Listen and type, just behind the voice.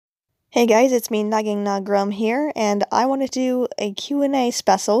Hey guys, it's me Nagging Nagrum here, and I want to do a Q&A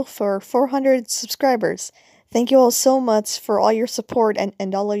special for 400 subscribers. Thank you all so much for all your support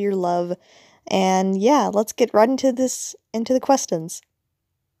and all of your love. And yeah, let's get right into the questions.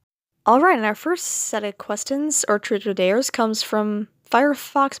 Alright, and our first set of questions, or truth or dares, comes from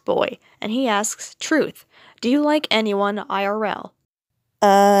Firefox Boy, and he asks, Truth, do you like anyone IRL?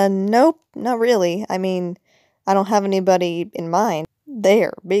 Nope, not really. I mean, I don't have anybody in mind.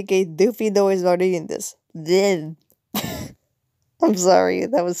 There, make a doofy noise while reading this. Then. I'm sorry,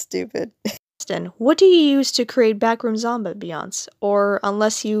 that was stupid. Austin, what do you use to create backroom ambiance? Or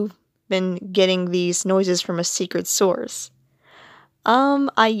unless you've been getting these noises from a secret source?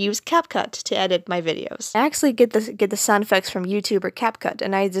 I use CapCut to edit my videos. I actually get the sound effects from YouTube or CapCut,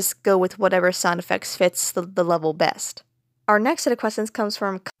 and I just go with whatever sound effects fits the level best. Our next set of questions comes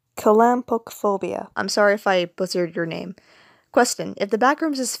from Calampokphobia. I'm sorry if I butchered your name. Question, if the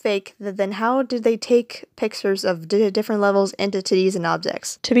backrooms is fake, then how did they take pictures of different levels, entities, and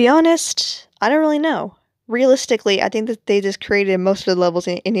objects? To be honest, I don't really know. Realistically, I think that they just created most of the levels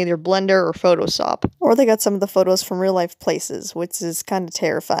in either Blender or Photoshop. Or they got some of the photos from real-life places, which is kind of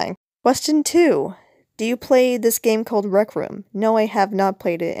terrifying. Question 2. Do you play this game called Rec Room? No, I have not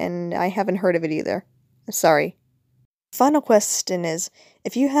played it, and I haven't heard of it either. Sorry. Final question is,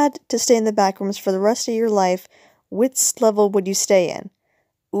 if you had to stay in the backrooms for the rest of your life, which level would you stay in?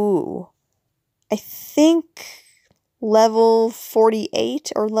 Ooh. I think level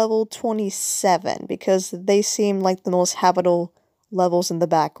 48 or level 27, because they seem like the most habitable levels in the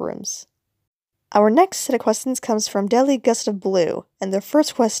backrooms. Our next set of questions comes from Deadly Gust of Blue, and their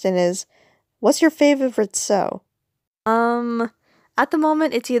first question is, what's your favorite show? At the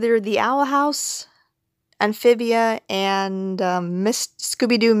moment, it's either The Owl House, Amphibia, and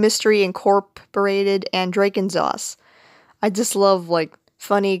Scooby-Doo Mystery Incorporated, and Drake and Josh. I just love, like,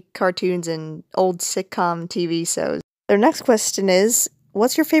 funny cartoons and old sitcom TV shows. Their next question is,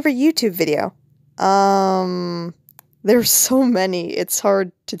 what's your favorite YouTube video? There's so many, it's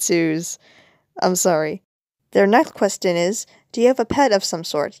hard to choose. I'm sorry. Their next question is, do you have a pet of some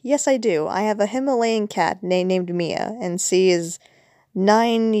sort? Yes, I do. I have a Himalayan cat named Mia, and she is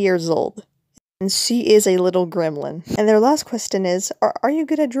 9 years old. And she is a little gremlin. And their last question is, are you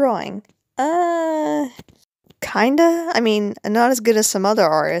good at drawing? Kinda. I mean, not as good as some other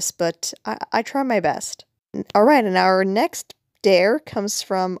artists, but I try my best. Alright, and our next dare comes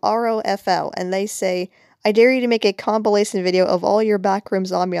from ROFL, and they say, I dare you to make a compilation video of all your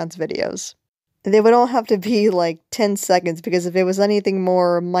backrooms ambiance videos. They would all have to be like 10 seconds, because if it was anything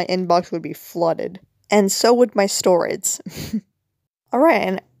more, my inbox would be flooded. And so would my storage.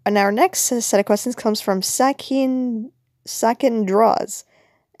 Alright, and our next set of questions comes from Sakin Draws,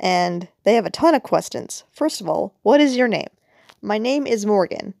 and they have a ton of questions. First of all, what is your name? My name is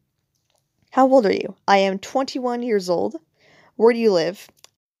Morgan. How old are you? I am 21 years old. Where do you live?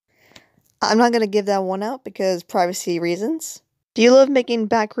 I'm not going to give that one out because privacy reasons. Do you love making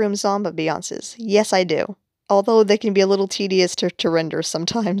backroom ambiances? Yes, I do. Although they can be a little tedious to render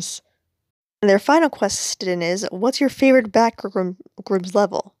sometimes. And their final question is, what's your favorite backrooms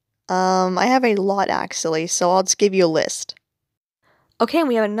level? I have a lot actually, so I'll just give you a list. Okay, and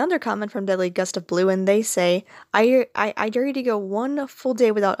we have another comment from Deadly Gust of Blue, and they say, I dare you to go one full day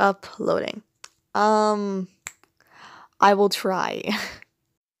without uploading. I will try.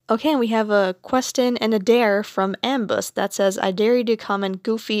 Okay, and we have a question and a dare from Ambus that says, I dare you to comment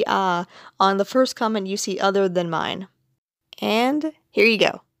goofy on the first comment you see other than mine. And here you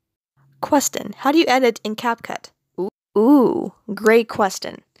go. Question, how do you edit in CapCut? Ooh, great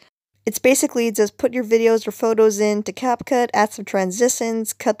question. It's basically just put your videos or photos into CapCut, add some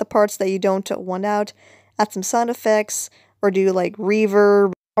transitions, cut the parts that you don't want out, add some sound effects, or do like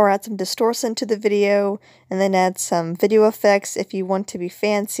reverb, or add some distortion to the video, and then add some video effects if you want to be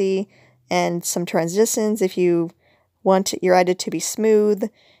fancy, and some transitions if you want your edit to be smooth,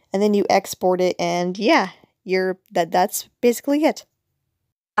 and then you export it, and yeah, that's basically it.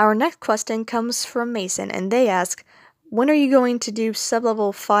 Our next question comes from Mason, and they ask, when are you going to do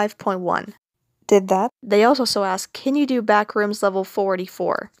sublevel 5.1? Did that. They also ask, can you do backrooms level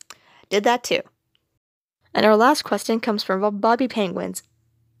 44? Did that too. And our last question comes from Bobby Penguins.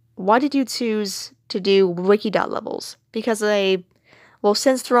 Why did you choose to do Wikidot levels? Because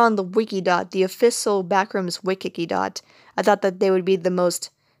since they're on the Wikidot, the official backrooms Wikidot, I thought that they would be the most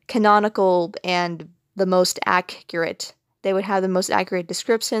canonical and the most accurate. They would have the most accurate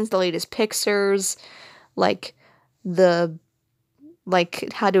descriptions, the latest pictures, like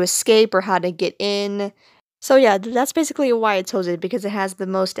how to escape or how to get in. So yeah, that's basically why I chose it, because it has the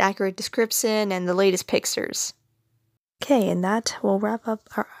most accurate description and the latest pictures. Okay, and that will wrap up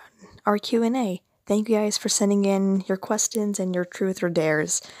our Q&A. Thank you guys for sending in your questions and your truth or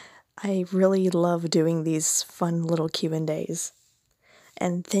dares. I really love doing these fun little Q&As.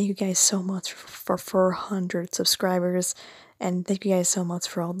 And thank you guys so much for 400 subscribers. And thank you guys so much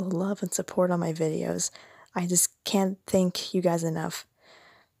for all the love and support on my videos. I just can't thank you guys enough.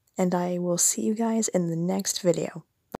 And I will see you guys in the next video.